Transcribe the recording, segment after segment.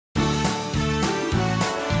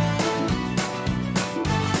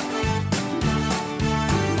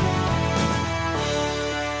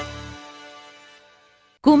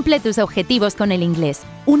Cumple tus objetivos con el inglés.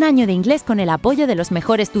 Un año de inglés con el apoyo de los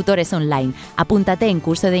mejores tutores online. Apúntate en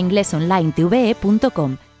curso de Inglés Online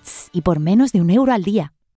TVE.com y por menos de €1 al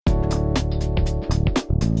día.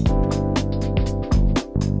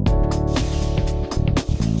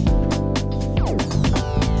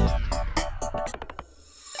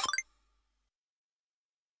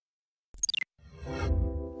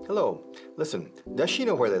 Hello. Listen, does she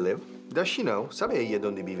know where they live? Does she know? ¿Sabe ella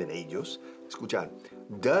dónde viven ellos? Escuchad.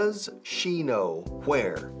 Does she know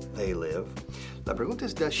where they live? La pregunta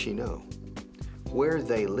es, does she know? Where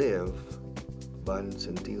they live va en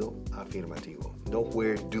sentido afirmativo. No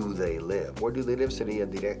where do they live. Where do they live sería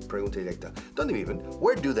pregunta directa. ¿Dónde viven?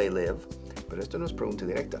 Where do they live? Pero esto no es pregunta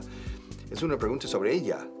directa. Es una pregunta sobre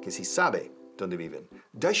ella, que si sabe dónde viven.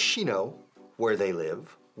 Does she know where they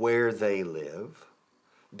live? Where they live?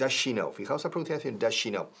 Does she know? Fijaos la pronunciación, does she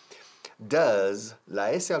know. Does,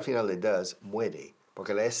 la S al final de does, muere,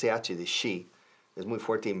 porque la SH de she es muy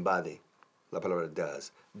fuerte y invade la palabra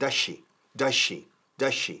does. Does she? Does she?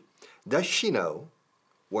 Does she? Does she know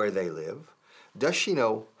where they live? Does she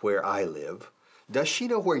know where I live? Does she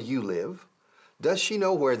know where you live? Does she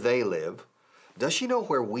know where they live? Does she know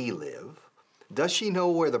where we live? Does she know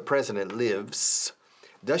where the president lives?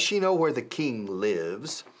 Does she know where the king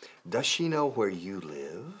lives? Does she know where you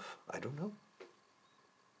live? I don't know.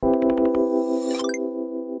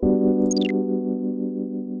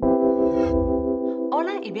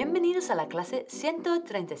 Hola y bienvenidos a la clase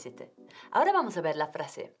 137. Ahora vamos a ver la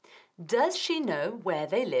frase Does she know where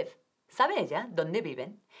they live? ¿Sabe ella dónde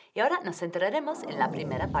viven? Y ahora nos centraremos en la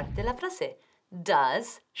primera parte de la frase.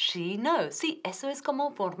 Does she know? Sí, eso es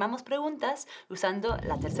como formamos preguntas usando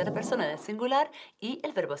la tercera persona del singular y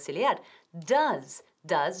el verbo auxiliar. Does,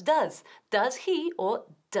 does, does. Does he o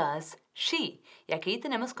does she. Y aquí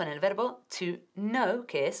tenemos con el verbo to know,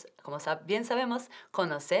 que es, como bien sabemos,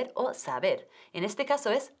 conocer o saber. En este caso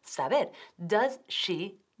es saber. Does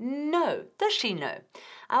she know? Does she know?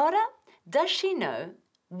 Ahora, does she know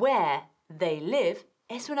where they live?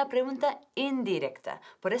 Es una pregunta indirecta,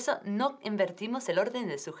 por eso no invertimos el orden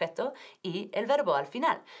del sujeto y el verbo al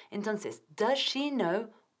final. Entonces, does she know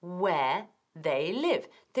where they live?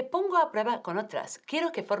 Te pongo a prueba con otras.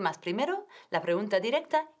 Quiero que formas primero la pregunta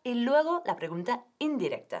directa y luego la pregunta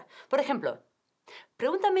indirecta. Por ejemplo,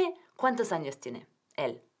 pregúntame cuántos años tiene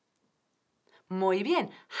él. Muy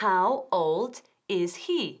bien. How old is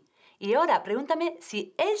he? Y ahora pregúntame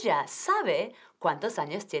si ella sabe cuántos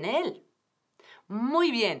años tiene él.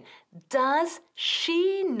 Muy bien. Does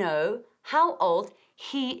she know how old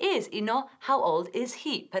he is? Y no how old is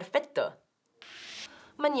he. Perfecto.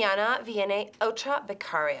 Mañana viene otra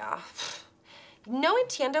becaria. No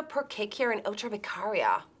entiendo por qué quieren otra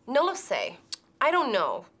becaria. No lo sé. I don't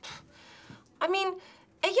know. I mean,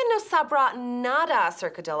 ella no sabrá nada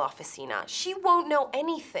acerca de la oficina. She won't know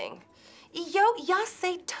anything. Y yo ya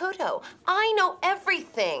sé todo. I know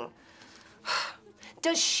everything.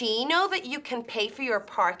 Does she know that you can pay for your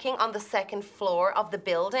parking on the second floor of the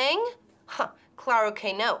building? Claro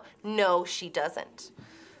que no. No, she doesn't.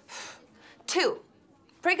 2.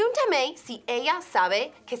 Pregúntame si ella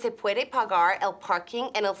sabe que se puede pagar el parking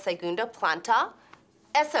en el segundo planta.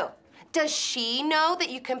 Eso. Does she know that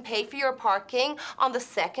you can pay for your parking on the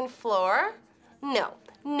second floor? No.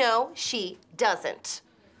 No, she doesn't.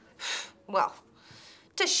 Well,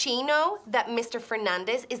 does she know that Mr.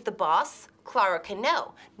 Fernandez is the boss? Claro que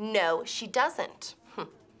no. No, she doesn't.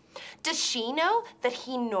 Does she know that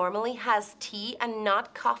he normally has tea and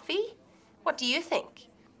not coffee? What do you think?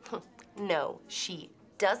 No, she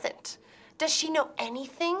doesn't. Does she know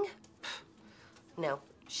anything? No,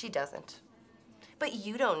 she doesn't. But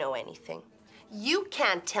you don't know anything. You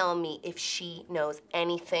can't tell me if she knows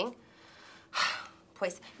anything.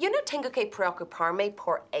 Pues yo no tengo que preocuparme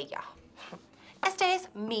por ella. Este es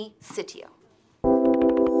mi sitio.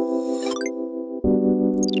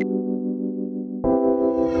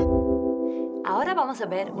 Ahora vamos a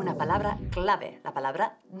ver una palabra clave, la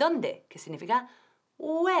palabra donde, que significa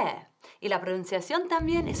where. Y la pronunciación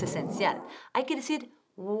también es esencial. Hay que decir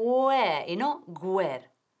where y no where.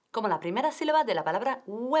 Como la primera sílaba de la palabra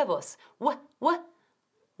huevos.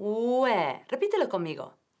 Where. Repítelo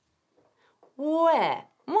conmigo. Where.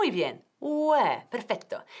 Muy bien. Where.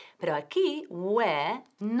 Perfecto. Pero aquí, where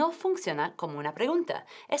no funciona como una pregunta.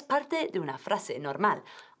 Es parte de una frase normal.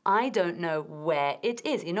 I don't know where it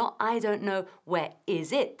is. Y no, I don't know where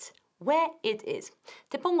is it. Where it is.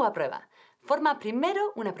 Te pongo a prueba. Forma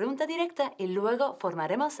primero una pregunta directa y luego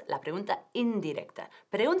formaremos la pregunta indirecta.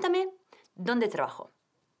 Pregúntame, ¿dónde trabajo?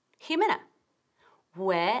 Jimena.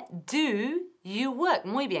 Where do you work?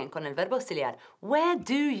 Muy bien, con el verbo auxiliar. Where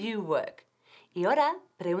do you work? Y ahora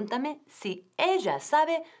pregúntame si ella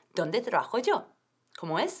sabe dónde trabajo yo.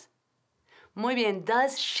 ¿Cómo es? Muy bien.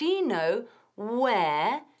 Does she know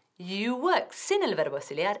where you work? Sin el verbo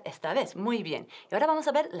auxiliar esta vez. Muy bien. Y ahora vamos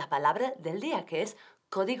a ver la palabra del día, que es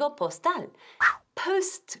código postal.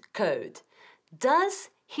 Postcode.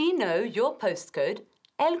 Does he know your postcode?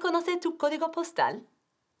 ¿Él conoce tu código postal?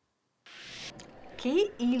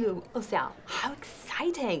 ¡Qué hilo! O sea, how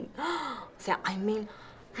exciting. O sea, I mean,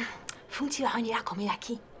 Funchi va a venir a comer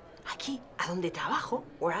aquí. Aquí, a donde trabajo,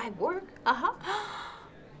 where I work. Ajá.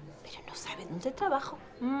 Pero no sabe dónde trabajo.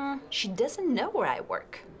 She doesn't know where I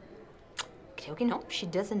work. Creo que no, she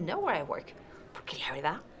doesn't know where I work. Porque la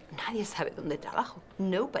verdad, nadie sabe dónde trabajo.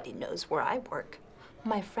 Nobody knows where I work.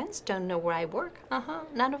 My friends don't know where I work. Ajá.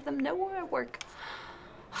 None of them know where I work.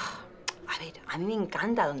 A ver, a mí me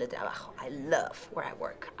encanta donde trabajo. I love where I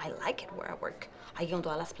work. I like it where I work. Ahí con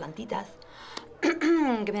todas las plantitas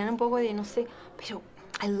que me dan un poco de, no sé, pero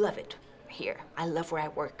I love it here. I love where I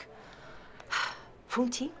work.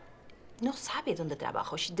 Funchi no sabe dónde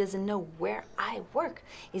trabajo. She doesn't know where I work.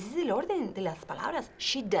 Ese es el orden de las palabras.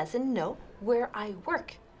 She doesn't know where I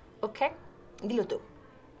work. ¿Ok? Dilo tú.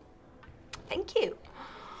 Thank you.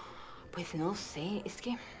 Pues no sé, es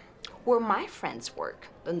que where my friends work,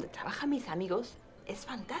 donde trabajan mis amigos, es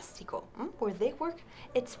fantástico. Where they work,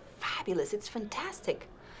 it's fabulous, it's fantastic.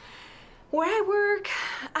 Where I work,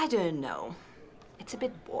 I don't know. It's a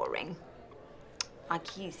bit boring.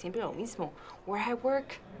 Aquí siempre lo mismo. Where I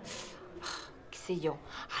work, qué sé yo.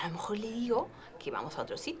 A lo mejor le digo que vamos a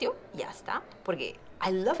otro sitio, ya está. Porque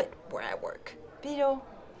I love it where I work. Pero,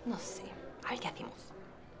 no sé. A ver qué hacemos.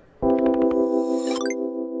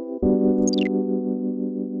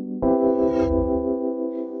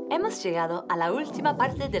 Hemos llegado a la última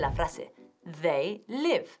parte de la frase. They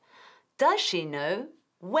live. Does she know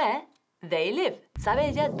where they live? ¿Sabe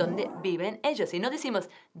ella dónde viven ellos? Y no decimos,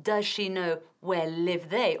 does she know where live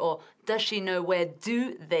they? O does she know where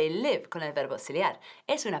do they live? Con el verbo auxiliar.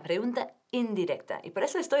 Es una pregunta indirecta. Y por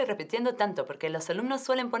eso estoy repitiendo tanto, porque los alumnos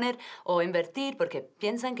suelen poner o invertir porque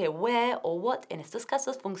piensan que where o what en estos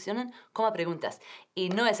casos funcionan como preguntas. Y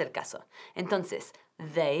no es el caso. Entonces,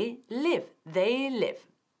 they live. They live.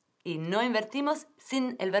 Y no invertimos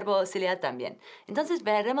sin el verbo auxiliar también. Entonces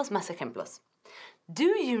veremos más ejemplos. Do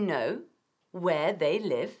you know where they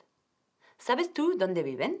live? ¿Sabes tú dónde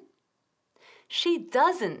viven? She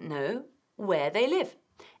doesn't know where they live.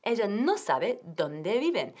 Ella no sabe dónde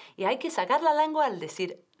viven. Y hay que sacar la lengua al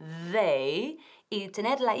decir they y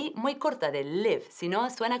tener la i muy corta de live. Si no,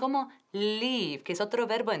 suena como live, que es otro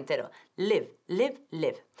verbo entero. Live, live,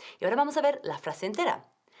 live. Y ahora vamos a ver la frase entera.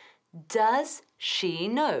 Does she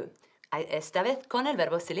know? Esta vez con el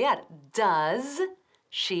verbo auxiliar. Does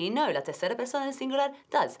she know? La tercera persona en singular.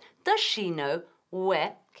 Does. Does she know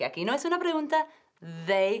where, que aquí no es una pregunta,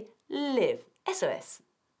 they live? Eso es.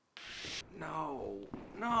 No,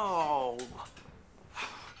 no.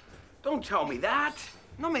 Don't tell me that.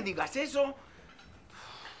 No me digas eso.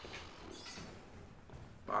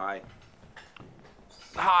 Bye.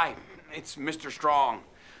 Hi, it's Mr. Strong.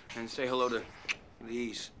 And say hello to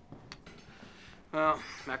these. Well,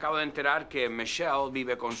 me acabo de enterar que Michelle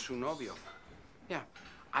vive con su novio. Yeah,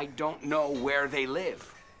 I don't know where they live.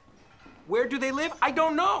 Where do they live? I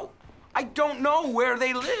don't know. I don't know where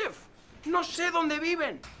they live. No sé dónde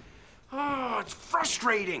viven. Oh, it's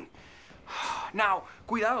frustrating. Now,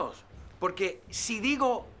 cuidados, porque si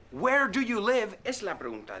digo, where do you live, es la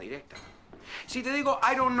pregunta directa. Si te digo,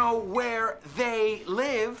 I don't know where they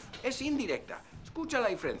live, es indirecta. Escucha la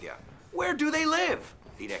diferencia. Where do they live?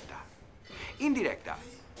 Directa. Indirecta.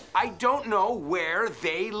 I don't know where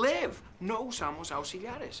they live. No usamos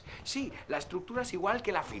auxiliares. Sí, la estructura es igual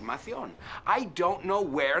que la afirmación. I don't know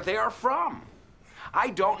where they are from.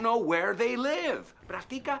 I don't know where they live.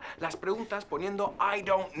 Practica las preguntas poniendo I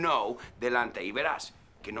don't know delante y verás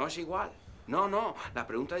que no es igual. No, no, la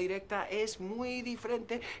pregunta directa es muy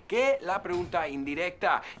diferente que la pregunta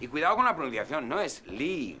indirecta. Y cuidado con la pronunciación, no es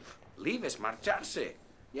leave. Leave es marcharse.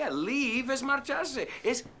 Yeah, leave es marcharse.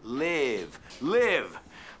 Es live, live.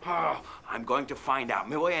 Oh, I'm going to find out.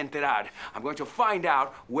 Me voy a enterar. I'm going to find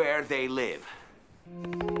out where they live.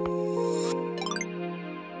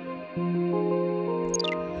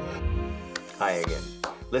 Hi again.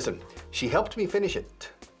 Listen, she helped me finish it,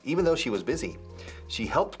 even though she was busy. She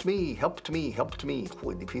helped me.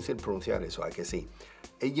 Uy, difícil pronunciar eso, ¿a que sí?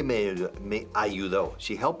 Ella me ayudó.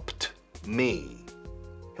 She helped me.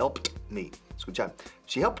 Helped me. Escucha.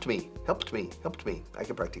 She helped me. Hay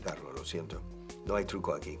que practicarlo, lo siento. No hay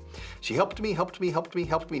truco aquí. She helped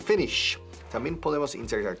me finish. También podemos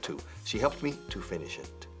insertar to. She helped me to finish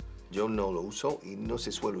it. Yo no lo uso y no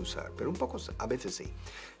se suele usar, pero un poco a veces sí.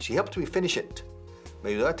 She helped me finish it.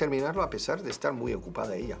 Me ayudó a terminarlo a pesar de estar muy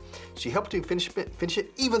ocupada ella. She helped me finish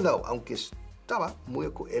it even though, aunque estaba muy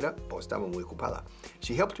ocupada.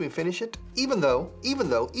 She helped me finish it even though,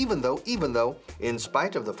 in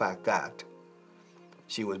spite of the fact that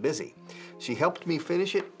she was busy. She helped me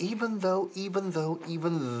finish it even though,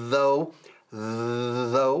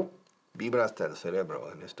 vibra hasta el cerebro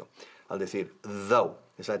en esto. Al decir though,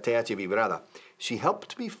 esa TH vibrada. She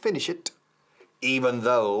helped me finish it even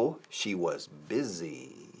though she was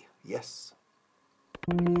busy. Yes.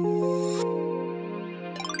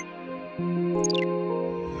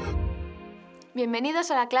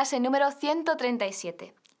 Bienvenidos a la clase número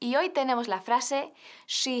 137. Y hoy tenemos la frase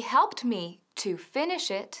She helped me to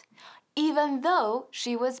finish it even though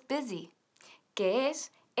she was busy, que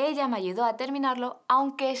es ella me ayudó a terminarlo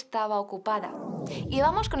aunque estaba ocupada. Y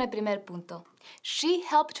vamos con el primer punto. She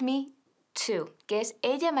helped me to, que es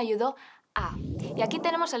ella me ayudó a. Y aquí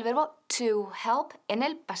tenemos el verbo to help en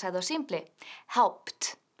el pasado simple.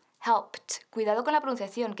 Helped. Helped. Cuidado con la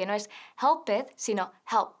pronunciación, que no es helped, sino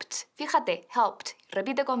helped. Fíjate, helped.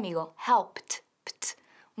 Repite conmigo. Helped.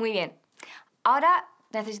 Muy bien. Ahora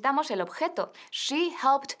necesitamos el objeto. She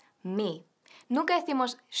helped me. Nunca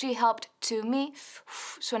decimos she helped to me,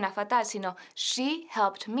 suena fatal, sino she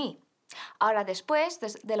helped me. Ahora después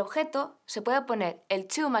del objeto se puede poner el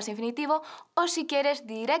to más infinitivo o si quieres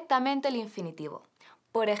directamente el infinitivo.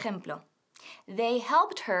 Por ejemplo, they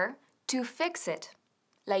helped her to fix it.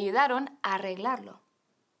 Le ayudaron a arreglarlo.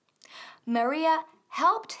 Maria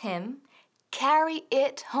helped him carry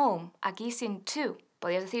it home. Aquí sin to.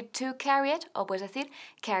 Podrías decir to carry it o puedes decir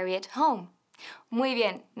carry it home. Muy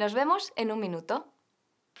bien, nos vemos en un minuto.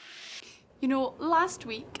 You know, last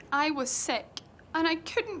week I was sick and I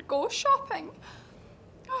couldn't go shopping.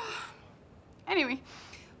 Anyway,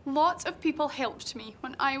 lots of people helped me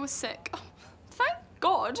when I was sick. Thank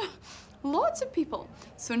God. Lots of people.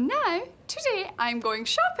 So now, today, I'm going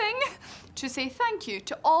shopping to say thank you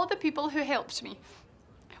to all the people who helped me.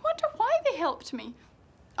 I wonder why they helped me.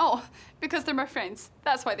 Oh, because they're my friends.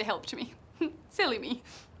 That's why they helped me. Silly me.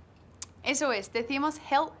 Eso es, decimos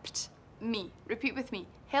helped me. Repeat with me.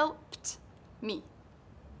 Helped me.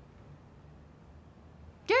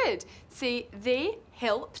 Good. Say they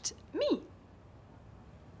helped me.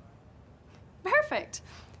 Perfect.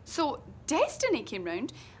 So Destiny came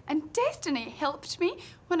round and Destiny helped me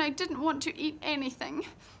when I didn't want to eat anything.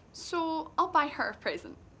 So I'll buy her a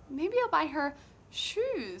present. Maybe I'll buy her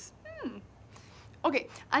shoes. Okay,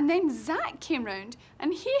 and then Zach came round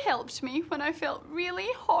and he helped me when I felt really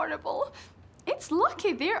horrible. It's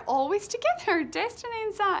lucky they're always together, Destiny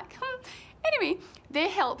and Zach. Anyway, they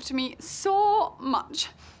helped me so much.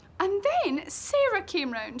 And then Sarah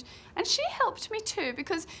came round and she helped me too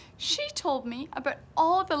because she told me about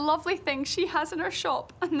all the lovely things she has in her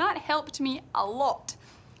shop and that helped me a lot.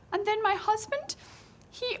 And then my husband,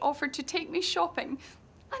 he offered to take me shopping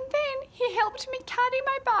and then he helped me carry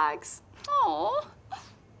my bags. Aww.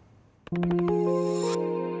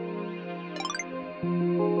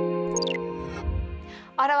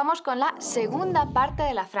 Ahora vamos con la segunda parte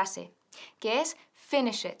de la frase, que es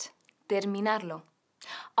finish it, terminarlo.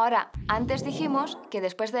 Ahora, antes dijimos que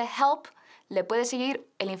después de help le puede seguir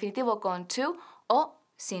el infinitivo con to o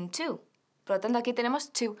sin to. Por lo tanto, aquí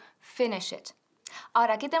tenemos to finish it.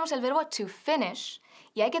 Ahora, aquí tenemos el verbo to finish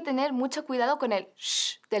y hay que tener mucho cuidado con el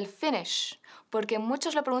sh del finish, porque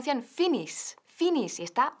muchos lo pronuncian finish y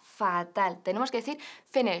está fatal. Tenemos que decir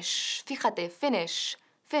finish. Fíjate, finish.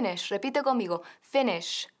 Repite conmigo.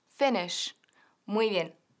 Finish. Muy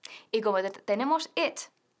bien. Y como tenemos it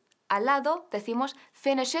al lado, decimos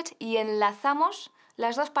finish it y enlazamos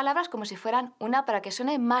las dos palabras como si fueran una para que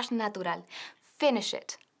suene más natural. Finish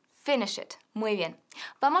it. Muy bien.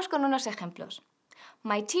 Vamos con unos ejemplos.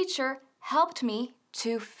 My teacher helped me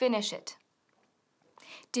to finish it.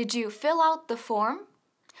 Did you fill out the form?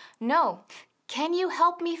 No. Can you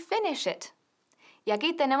help me finish it? Y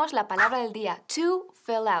aquí tenemos la palabra del día, to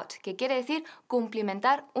fill out, que quiere decir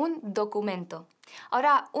cumplimentar un documento.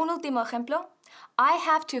 Ahora, un último ejemplo. I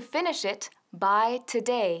have to finish it by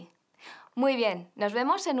today. Muy bien, nos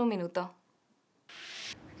vemos en un minuto.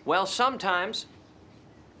 Well, sometimes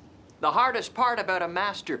the hardest part about a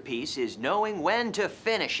masterpiece is knowing when to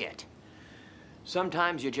finish it.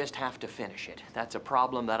 Sometimes you just have to finish it. That's a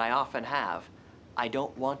problem that I often have. I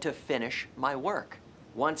don't want to finish my work.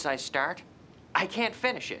 Once I start, I can't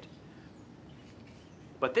finish it.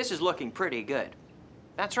 But this is looking pretty good.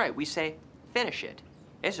 That's right, we say finish it.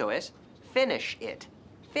 Eso es, finish it.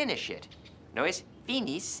 Finish it. No es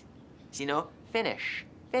finis, sino finish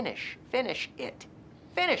it.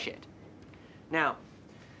 finish it. Now,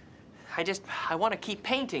 I want to keep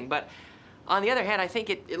painting, but on the other hand, I think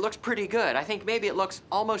it looks pretty good. I think maybe it looks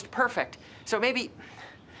almost perfect. So maybe,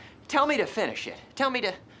 tell me to finish it. Tell me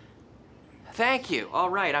to, thank you. All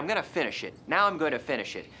right, I'm gonna finish it. Now I'm going to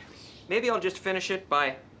finish it. Maybe I'll just finish it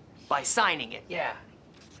by signing it, yeah.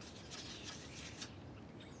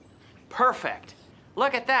 Perfect.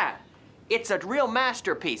 Look at that. It's a real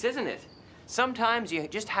masterpiece, isn't it? Sometimes you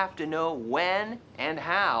just have to know when and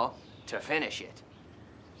how to finish it.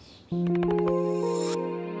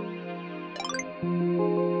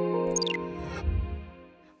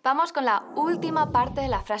 Vamos con la última parte de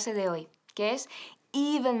la frase de hoy, que es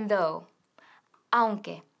even though,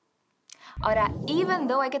 aunque. Ahora, even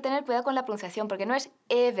though hay que tener cuidado con la pronunciación, porque no es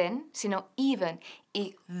even, sino even.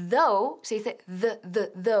 Y though se dice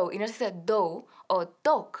though, y no se dice do o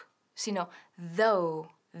talk, sino though.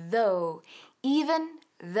 Even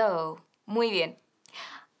though. Muy bien.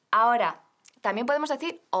 Ahora, también podemos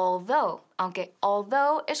decir although, aunque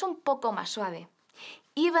although es un poco más suave.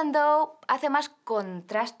 Even though hace más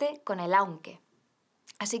contraste con el aunque.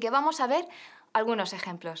 Así que vamos a ver algunos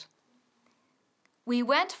ejemplos. We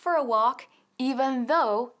went for a walk even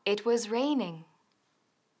though it was raining.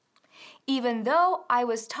 Even though I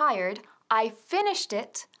was tired, I finished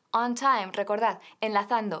it on time. Recordad,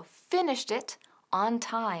 enlazando, finished it on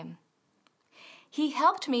time. He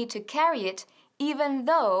helped me to carry it even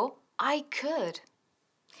though I could.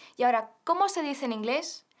 Y ahora, ¿cómo se dice en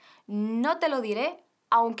inglés? No te lo diré,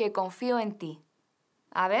 aunque confío en ti.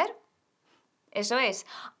 A ver. Eso es.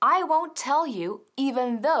 I won't tell you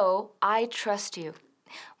even though I trust you.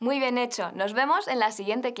 Muy bien hecho. Nos vemos en la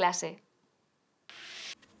siguiente clase.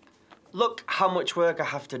 Look how much work I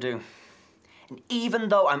have to do. And even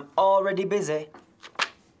though I'm already busy,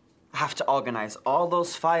 I have to organize all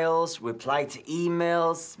those files, reply to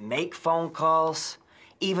emails, make phone calls,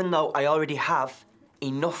 even though I already have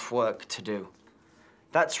enough work to do.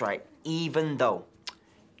 That's right, even though.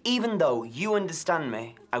 Even though you understand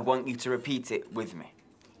me, I want you to repeat it with me.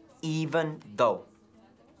 Even though.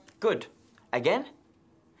 Good. Again.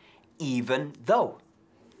 Even though.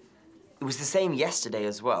 It was the same yesterday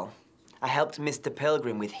as well. I helped Mr.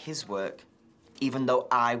 Pilgrim with his work, even though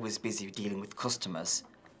I was busy dealing with customers.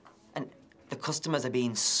 And the customers are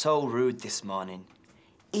being so rude this morning.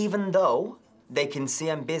 Even though they can see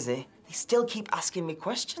I'm busy, they still keep asking me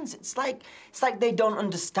questions. It's like they don't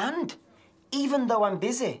understand. Even though I'm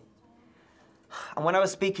busy. And when I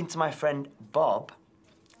was speaking to my friend Bob,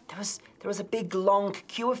 there was a big long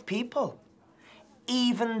queue of people.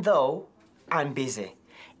 Even though I'm busy.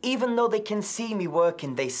 Even though they can see me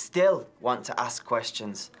working, they still want to ask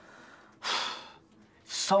questions.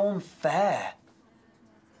 So unfair.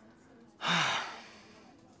 I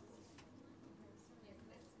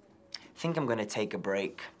think I'm gonna take a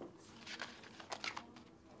break.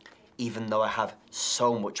 Even though I have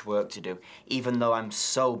so much work to do, even though I'm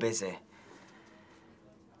so busy.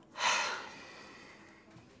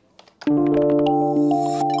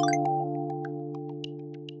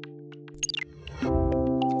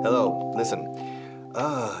 Hello, listen.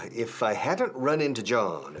 If I hadn't run into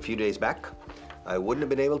John a few days back, I wouldn't have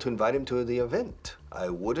been able to invite him to the event. I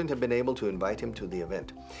wouldn't have been able to invite him to the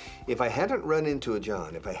event. If I hadn't run into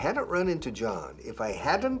John, if I hadn't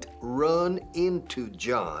run into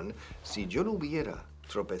John, si yo no hubiera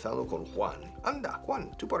tropezado con Juan, anda,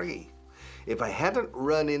 Juan, tú por aquí. If I hadn't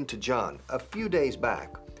run into John a few days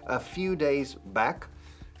back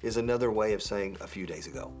is another way of saying a few days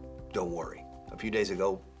ago. Don't worry. A few days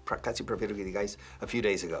ago, casi prefiero que digáis a few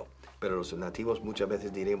days ago. Pero los nativos muchas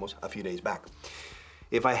veces diremos a few days back.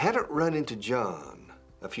 If I hadn't run into John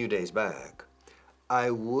a few days back, I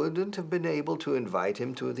wouldn't have been able to invite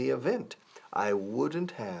him to the event. I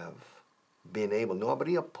wouldn't have been able, no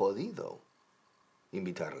habría podido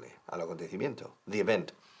invitarle al acontecimiento, the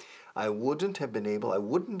event. I wouldn't have been able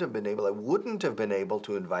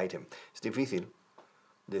to invite him. Es difícil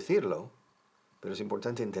decirlo, pero es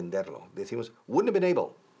importante entenderlo. Decimos, wouldn't have been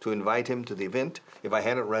able to invite him to the event if I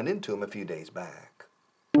hadn't run into him a few days back.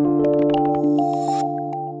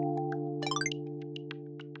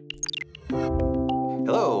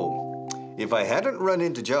 Hello. If I hadn't run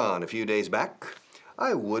into John a few days back,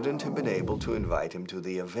 I wouldn't have been able to invite him to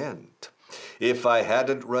the event. If I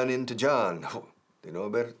hadn't run into John, de no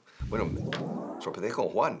haber, bueno, me tropecé con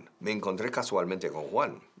Juan. Me encontré casualmente con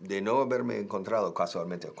Juan. De no haberme encontrado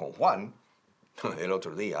casualmente con Juan, el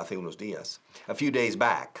otro día, hace unos días, a few days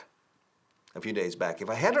back. If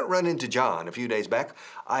I hadn't run into John a few days back,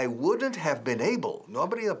 I wouldn't have been able, no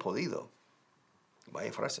habría podido,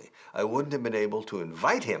 Vaya frase. I wouldn't have been able to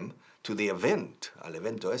invite him to the event, al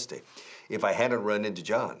evento este, if I hadn't run into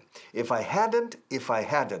John. If I hadn't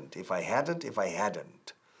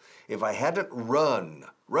run.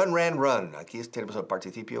 Aquí tenemos el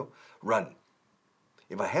participio, run.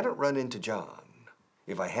 If I hadn't run into John,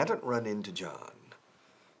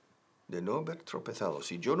 de no haber tropezado,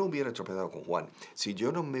 si yo no hubiera tropezado con Juan, si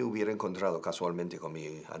yo no me hubiera encontrado casualmente con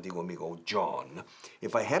mi antiguo amigo John,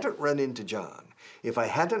 if I hadn't run into John,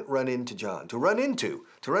 to run into,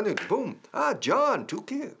 boom, John, ¿tú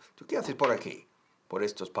qué haces por aquí? Por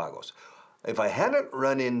estos pagos. If I hadn't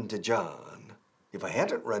run into John,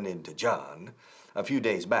 a few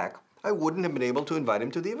days back, I wouldn't have been able to invite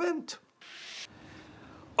him to the event.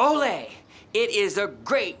 Ole! It is a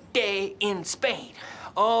great day in Spain.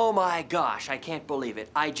 Oh my gosh, I can't believe it.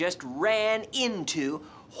 I just ran into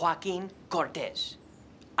Joaquin Cortez.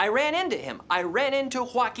 I ran into him. I ran into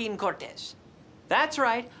Joaquin Cortez. That's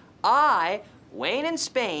right. I, Wayne in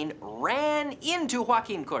Spain, ran into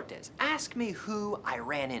Joaquin Cortez. Ask me who I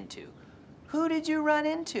ran into. Who did you run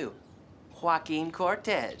into? Joaquin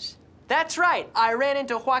Cortez. That's right. I ran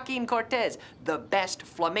into Joaquin Cortez, the best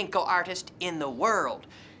flamenco artist in the world.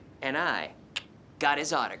 And I got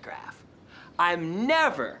his autograph. I'm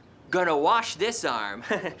never gonna wash this arm.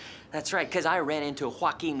 That's right, because I ran into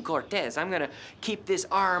Joaquin Cortez. I'm gonna keep this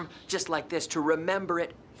arm just like this to remember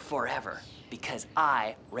it forever, because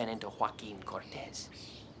I ran into Joaquin Cortez.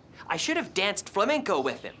 I should have danced flamenco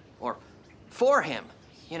with him, or for him,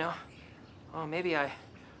 you know. Oh, maybe I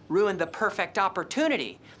ruined the perfect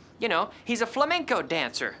opportunity. You know, he's a flamenco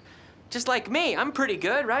dancer, just like me. I'm pretty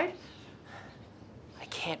good, right? I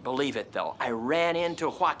can't believe it, though. I ran into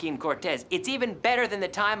Joaquin Cortez. It's even better than the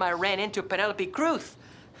time I ran into Penelope Cruz.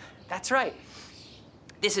 That's right.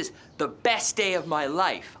 This is the best day of my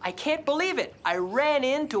life. I can't believe it. I ran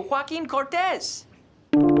into Joaquin Cortez.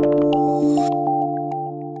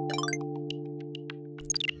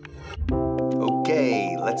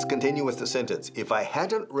 Okay, let's continue with the sentence. If I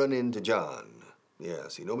hadn't run into John,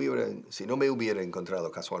 si no me hubiera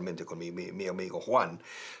encontrado casualmente con mi amigo Juan,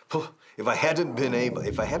 if I hadn't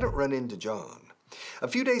run into John, a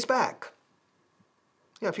few days ago,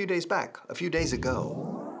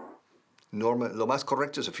 lo más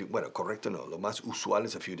correcto es lo más usual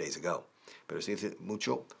es a few days ago, pero se dice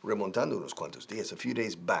mucho remontando unos cuantos días, a few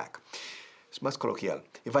days back. Es más coloquial.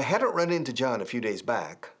 If I hadn't run into John a few days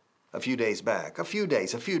back, hace 3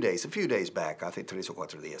 o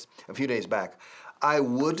 4 días, a few days back, I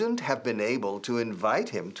wouldn't have been able to invite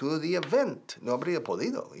him to the event. No habría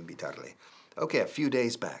podido invitarle. Okay, a few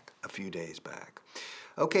days back.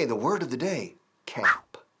 Okay, the word of the day,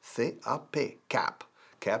 cap. C-A-P, cap.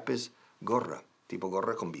 Cap is gorra, tipo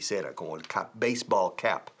gorra con visera, como el cap, baseball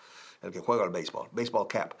cap, el que juega al béisbol, baseball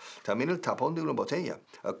cap. También el tapón de una botella,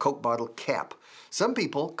 a Coke bottle cap. Some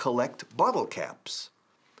people collect bottle caps.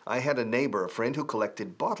 I had a friend who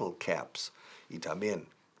collected bottle caps. Y también,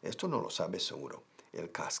 esto no lo sabes seguro, el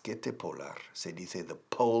casquete polar. Se dice the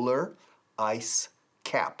polar ice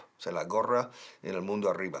cap. O sea, la gorra en el mundo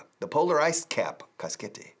arriba. The polar ice cap,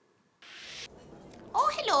 casquete. Oh,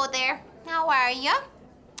 hello there. How are you?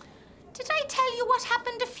 Did I tell you what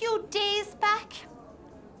happened a few days back?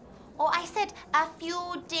 Oh, I said a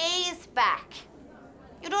few days back.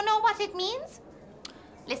 You don't know what it means?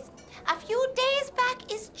 Listen, a few days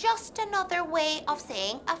back is just another way of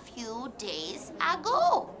saying a few days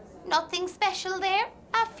ago. Nothing special there.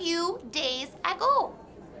 A few days ago.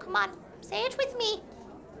 Come on, say it with me.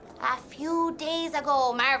 A few days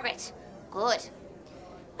ago, Margaret. Good.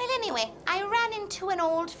 Well, anyway, I ran into an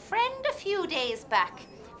old friend a few days back.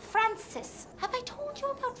 Frances. Have I told you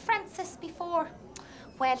about Frances before?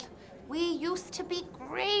 Well, we used to be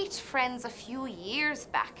great friends a few years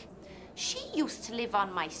back. She used to live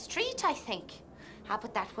on my street, I think.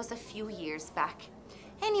 But that was a few years back.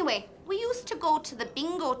 Anyway, we used to go to the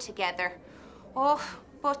bingo together. Oh,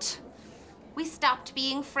 but we stopped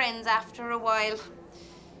being friends after a while.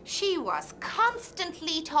 She was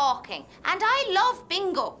constantly talking, and I love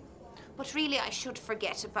bingo. But really, I should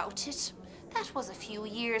forget about it. That was a few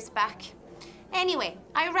years back. Anyway,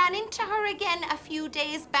 I ran into her again a few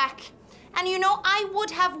days back. And you know, I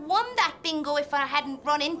would have won that bingo if I hadn't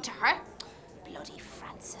run into her. Bloody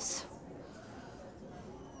Frances.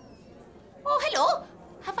 Oh, hello.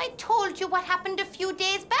 Have I told you what happened a few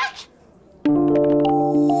days back?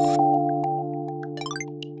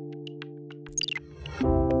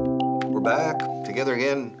 We're back together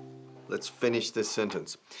again. Let's finish this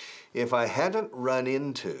sentence. If I hadn't run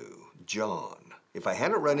into John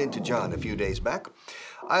a few days back,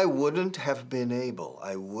 I wouldn't have been able.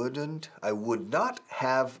 I would not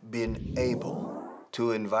have been able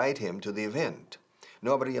to invite him to the event.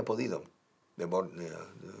 No habría podido, de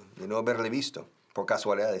no haberle visto, por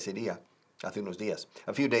casualidad ese día, hace unos días,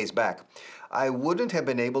 a few days back. I wouldn't have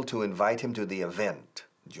been able to invite him to the event.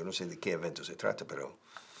 Yo no sé de qué evento se trata, pero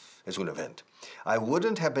es un event. I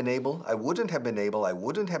wouldn't have been able. Los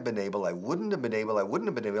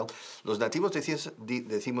nativos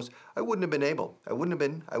decimos, I wouldn't have been able. I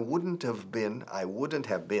wouldn't have been.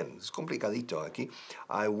 Es complicadito aquí.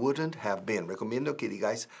 I wouldn't have been. Recomiendo que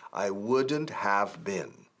digáis, I wouldn't have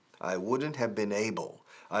been. I wouldn't have been able.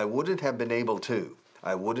 I wouldn't have been able to.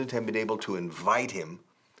 I wouldn't have been able to invite him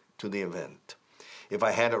to the event if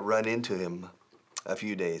I hadn't run into him a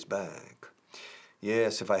few days back.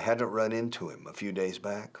 Yes, if I hadn't run into him a few days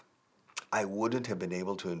back, I wouldn't have been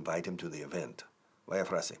able to invite him to the event. Vaya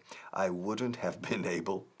frase. I wouldn't have been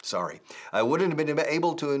able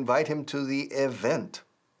to invite him to the event.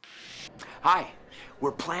 Hi,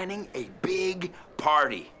 we're planning a big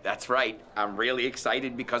party. That's right. I'm really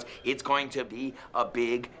excited because it's going to be a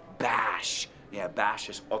big bash. Yeah, bash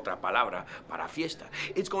es otra palabra para fiesta.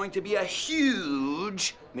 It's going to be a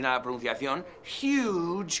huge, mira la pronunciación,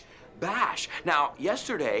 huge bash. Now,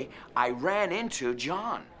 yesterday, I ran into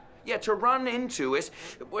John. Yeah, to run into es,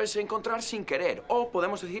 pues, encontrar sin querer. O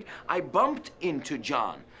podemos decir, I bumped into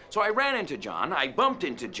John. So I ran into John, I bumped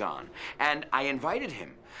into John, and I invited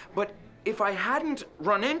him. But if I hadn't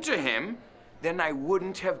run into him, then I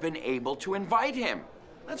wouldn't have been able to invite him.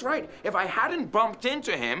 That's right. If I hadn't bumped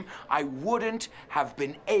into him, I wouldn't have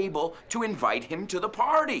been able to invite him to the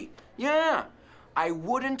party. Yeah. I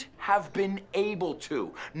wouldn't have been able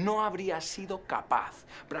to. No habría sido capaz.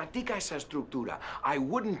 Practica esa estructura. I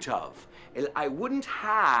wouldn't have. El I wouldn't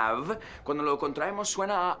have, cuando lo contraemos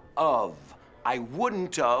suena a of. I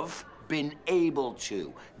wouldn't have been able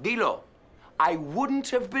to. Dilo. I wouldn't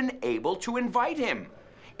have been able to invite him.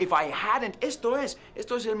 If I hadn't, esto es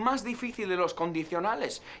el más difícil de los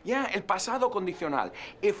condicionales. Yeah, el pasado condicional.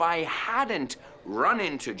 If I hadn't run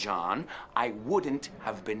into John, I wouldn't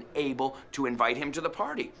have been able to invite him to the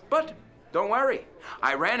party. But don't worry,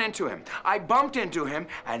 I ran into him, I bumped into him,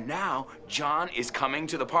 and now John is coming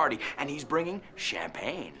to the party, and he's bringing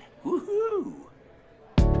champagne. Woohoo!